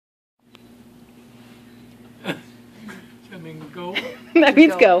Go. That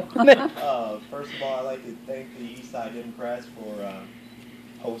means go. First of all, I'd like to thank the Eastside Democrats for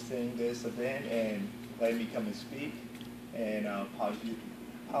hosting this event and letting me come and speak. And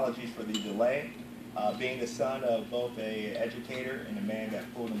apologies for the delay. Being the son of both an educator and a man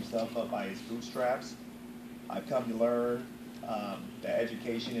that pulled himself up by his bootstraps, I've come to learn that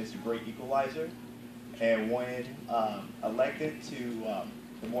education is a great equalizer. And when elected to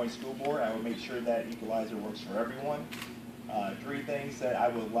the Moines School Board, I will make sure that equalizer works for everyone. 3 things that I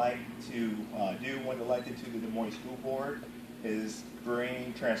would like to do when elected to the Des Moines School Board is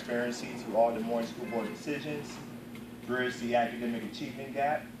bring transparency to all Des Moines School Board decisions, bridge the academic achievement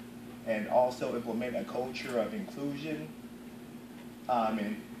gap, and also implement a culture of inclusion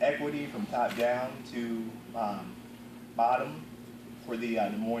and equity from top down to bottom for the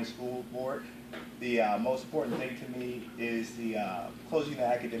Des Moines School Board. The most important thing to me is the closing the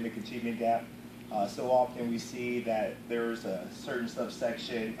academic achievement gap. So often we see that there's a certain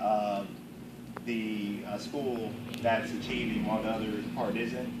subsection of the school that's achieving while the other part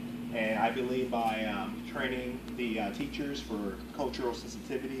isn't. And I believe by training the teachers for cultural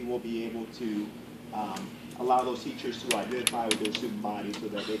sensitivity, we'll be able to allow those teachers to identify with their student body so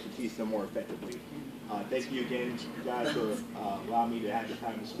that they can teach them more effectively. Thank you again, guys, for allowing me to have the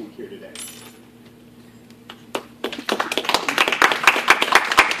time to speak here today.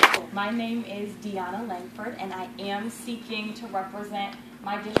 My name is Dionna Langford, and I am seeking to represent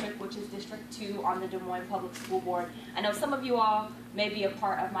my district, which is District 2 on the Des Moines Public School Board. I know some of you all may be a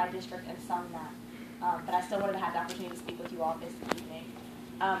part of my district and some not, but I still wanted to have the opportunity to speak with you all this evening.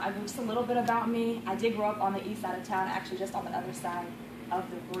 Just a little bit about me. I did grow up on the east side of town, actually just on the other side of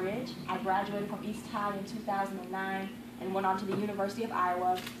the bridge. I graduated from East High in 2009 and went on to the University of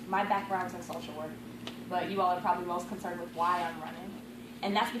Iowa. My background is in social work, but you all are probably most concerned with why I'm running.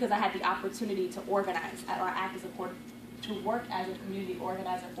 And that's because I had the opportunity to organize or act as to work as a community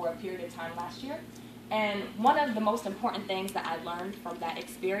organizer for a period of time last year. And one of the most important things that I learned from that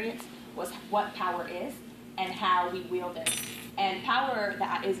experience was what power is and how we wield it. And power,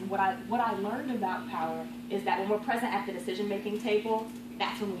 that is what I learned about power is that when we're present at the decision-making table,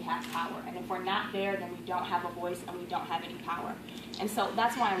 that's when we have power. And if we're not there, then we don't have a voice and we don't have any power. And so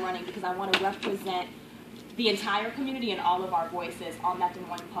that's why I'm running, because I want to represent the entire community and all of our voices on that Des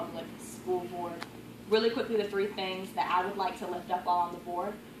Moines Public School Board. Really quickly, the 3 things that I would like to lift up on the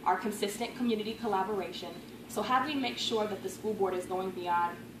board are consistent community collaboration. So how do we make sure that the school board is going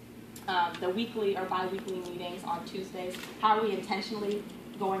beyond the weekly or bi-weekly meetings on Tuesdays? How are we intentionally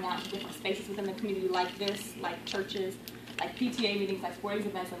going out to different spaces within the community like this, like churches, like PTA meetings, like sporting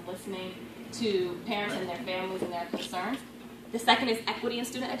events, and listening to parents and their families and their concerns? The second is equity in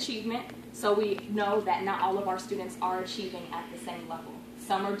student achievement. So we know that not all of our students are achieving at the same level.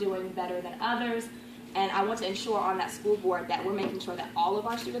 Some are doing better than others. And I want to ensure on that school board that we're making sure that all of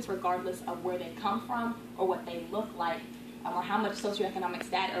our students, regardless of where they come from or what they look like, or how much socioeconomic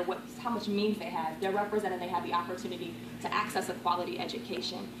status or how much means they have, they're represented, they have the opportunity to access a quality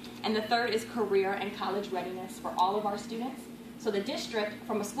education. And the third is career and college readiness for all of our students. So the district,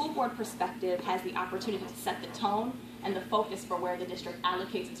 from a school board perspective, has the opportunity to set the tone and the focus for where the district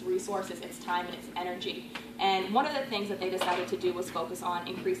allocates its resources, its time, and its energy. And one of the things that they decided to do was focus on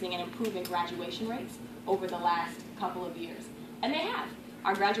increasing and improving graduation rates over the last couple of years. And they have.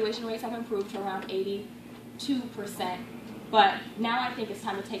 Our graduation rates have improved to around 82%. But now I think it's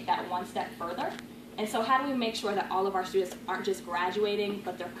time to take that one step further. And so how do we make sure that all of our students aren't just graduating,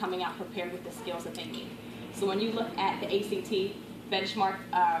 but they're coming out prepared with the skills that they need? So when you look at the ACT benchmark,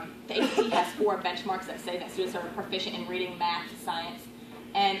 the ACT has 4 benchmarks that say that students are proficient in reading, math, science,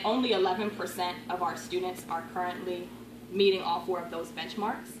 and only 11% of our students are currently meeting all 4 of those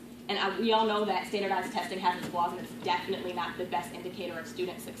benchmarks. And we all know that standardized testing has its flaws, and it's definitely not the best indicator of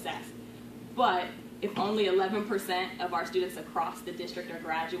student success. But if only 11% of our students across the district are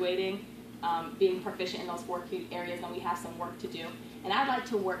graduating, being proficient in those 4 key areas, then we have some work to do. And I'd like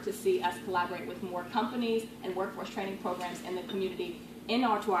to work to see us collaborate with more companies and workforce training programs in the community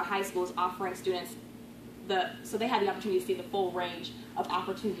to our high schools, offering students so they have the opportunity to see the full range of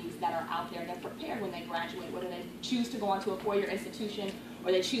opportunities that are out there. They're prepared when they graduate, whether they choose to go on to a 4-year institution,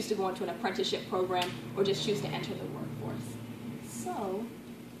 or they choose to go into an apprenticeship program, or just choose to enter the workforce. So,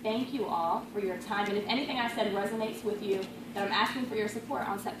 thank you all for your time. And if anything I said resonates with you, then I'm asking for your support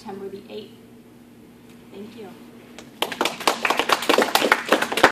on September the 8th. Thank you.